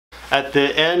At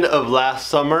the end of last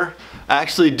summer,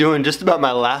 actually doing just about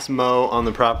my last mow on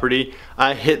the property,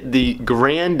 I hit the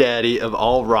granddaddy of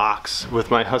all rocks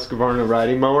with my Husqvarna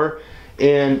riding mower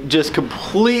and just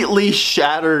completely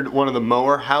shattered one of the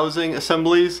mower housing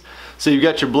assemblies. So you've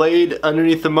got your blade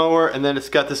underneath the mower, and then it's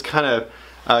got this kind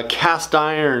of cast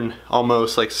iron,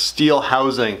 almost like steel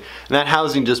housing, and that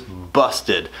housing just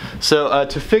busted. So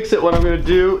to fix it, what I'm going to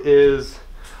do is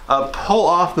pull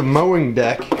off the mowing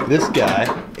deck, this guy,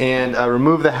 and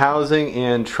remove the housing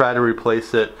and try to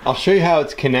replace it. I'll show you how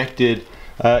it's connected.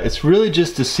 It's really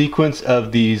just a sequence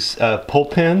of these pull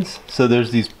pins. So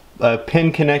there's these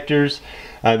pin connectors.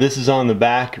 This is on the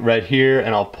back right here,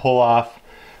 and I'll pull off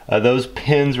those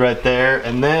pins right there,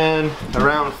 and then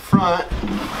around front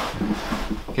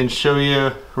I can show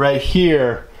you right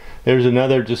here there's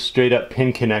another just straight up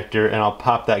pin connector, and I'll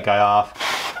pop that guy off.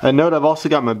 Note I've also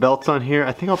got my belts on here.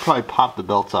 I think I'll probably pop the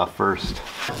belts off first.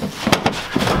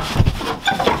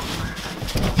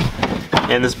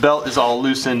 And this belt is all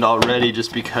loosened already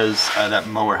just because that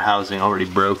mower housing already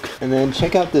broke. And then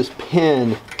check out this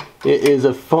pin. It is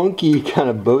a funky kind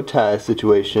of bow tie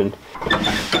situation.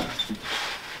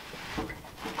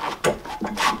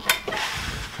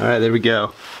 Alright, there we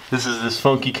go. This is this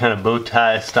funky kind of bow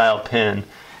tie style pin,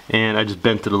 and I just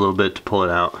bent it a little bit to pull it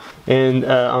out. And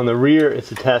on the rear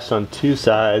it's attached on two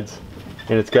sides,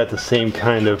 and it's got the same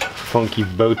kind of funky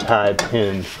bow tie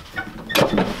pin.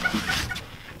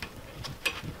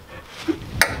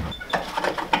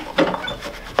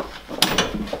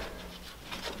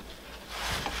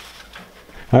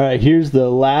 Alright, here's the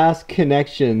last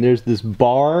connection. There's this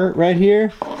bar right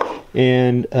here,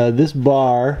 and this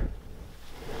bar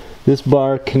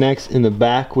connects in the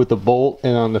back with a bolt,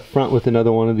 and on the front with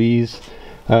another one of these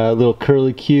little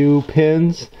curly Q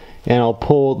pins. And I'll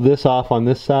pull this off on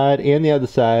this side and the other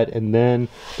side, and then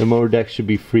the mower deck should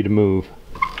be free to move.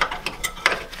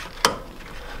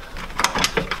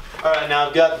 Alright, now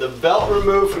I've got the belt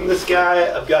removed from this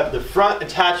guy, I've got the front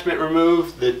attachment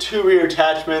removed, the two rear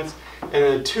attachments, and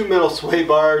then two metal sway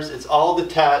bars. It's all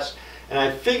detached, and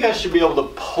I think I should be able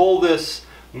to pull this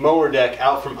mower deck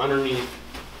out from underneath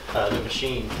the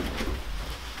machine.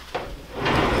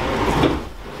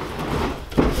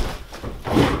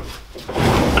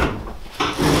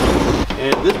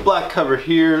 And this black cover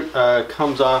here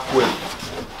comes off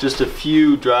with just a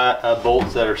few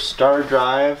bolts that are star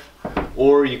drive,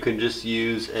 or you can just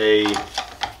use a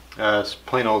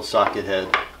plain old socket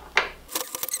head.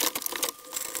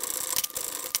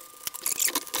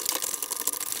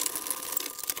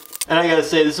 And I gotta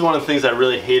say, this is one of the things I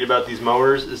really hate about these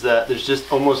mowers, is that there's just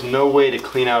almost no way to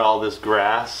clean out all this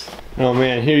grass. Oh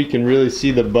man, here you can really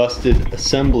see the busted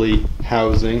assembly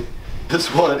housing.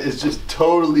 This one is just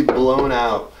totally blown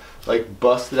out, like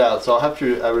busted out. So I'll have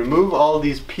to remove all of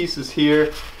these pieces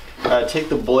here, take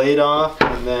the blade off,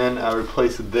 and then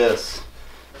replace this.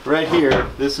 Right here,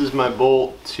 this is my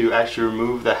bolt to actually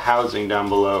remove the housing down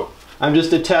below. I'm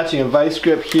just attaching a vice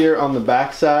grip here on the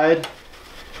back side,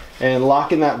 and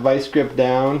locking that vice grip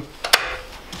down,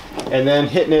 and then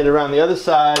hitting it around the other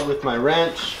side with my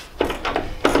wrench.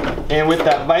 And with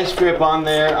that vice grip on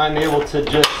there, I'm able to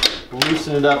just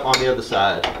loosen it up on the other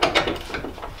side.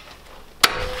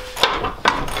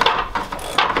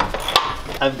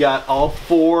 I've got all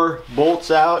four bolts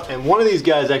out, and one of these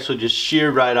guys actually just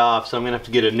sheared right off, so I'm gonna have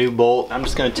to get a new bolt. I'm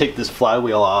just gonna take this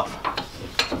flywheel off.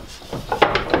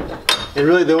 And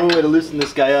really the only way to loosen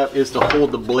this guy up is to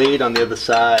hold the blade on the other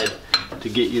side to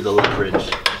get you the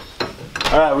leverage.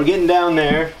 Alright, we're getting down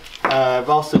there. I've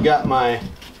also got my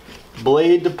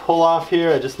blade to pull off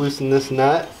here. I just loosened this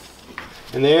nut.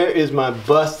 And there is my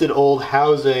busted old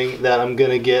housing that I'm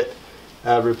going to get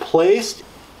replaced.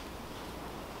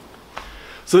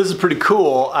 So this is pretty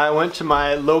cool. I went to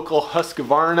my local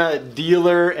Husqvarna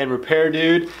dealer and repair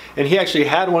dude, and he actually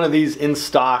had one of these in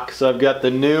stock. So I've got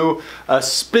the new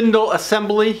Spindle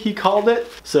assembly, he called it.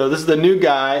 So this is the new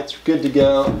guy, it's good to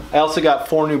go. I also got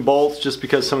 4 new bolts just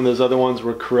because some of those other ones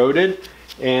were corroded.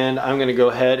 And I'm gonna go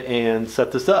ahead and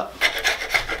set this up.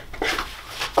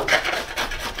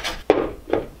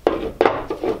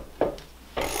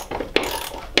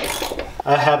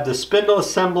 I have the spindle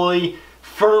assembly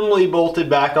firmly bolted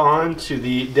back on to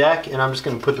the deck, and I'm just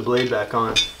going to put the blade back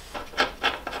on.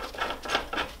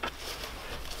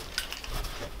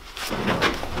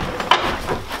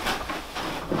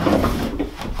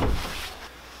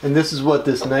 And this is what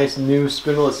this nice new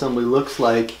spindle assembly looks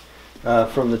like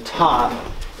from the top.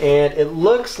 And it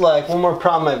looks like, one more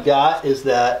problem I've got is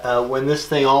that when this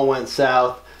thing all went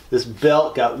south, this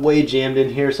belt got way jammed in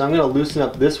here, so I'm going to loosen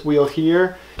up this wheel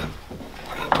here.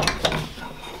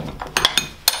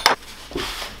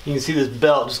 You can see this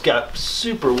belt just got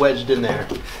super wedged in there.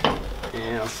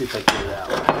 And I'll see if I can get it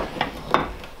out.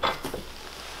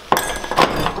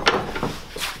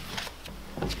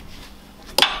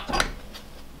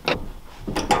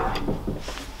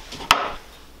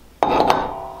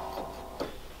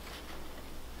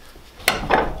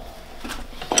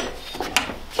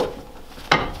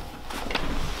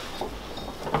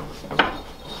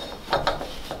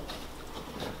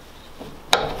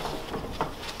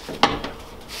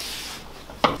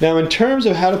 Now in terms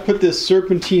of how to put this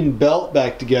serpentine belt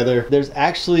back together, there's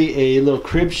actually a little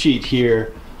crib sheet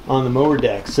here on the mower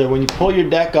deck. So when you pull your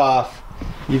deck off,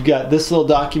 you've got this little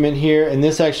document here, and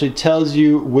this actually tells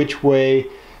you which way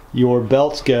your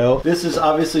belts go. This is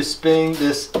obviously spinning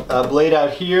this blade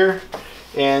out here,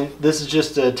 and this is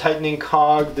just a tightening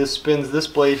cog. This spins this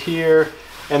blade here,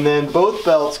 and then both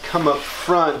belts come up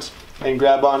front and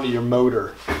grab onto your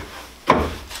motor.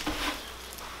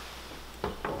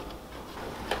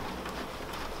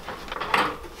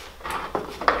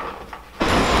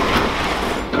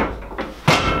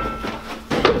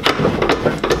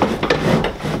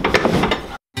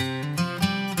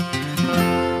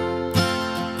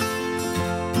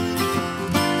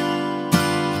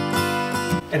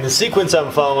 And the sequence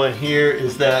I'm following here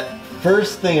is that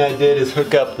first thing I did is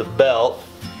hook up the belt,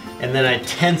 and then I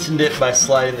tensioned it by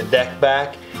sliding the deck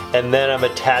back, and then I'm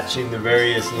attaching the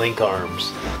various link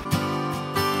arms.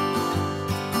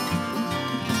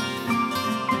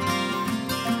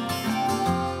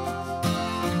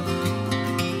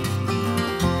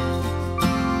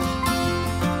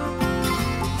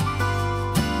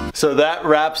 So that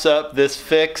wraps up this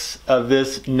fix of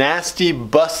this nasty,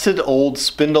 busted old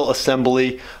spindle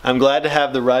assembly. I'm glad to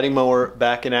have the riding mower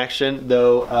back in action,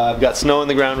 though I've got snow on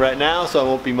the ground right now, so I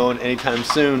won't be mowing anytime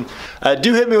soon.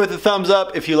 Do hit me with a thumbs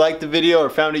up if you liked the video or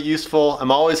found it useful.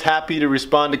 I'm always happy to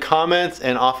respond to comments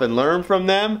and often learn from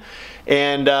them.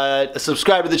 And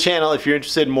subscribe to the channel if you're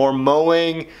interested in more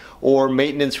mowing or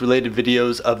maintenance related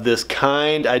videos of this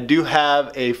kind. I do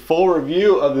have a full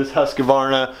review of this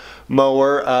Husqvarna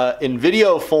mower in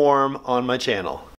video form on my channel.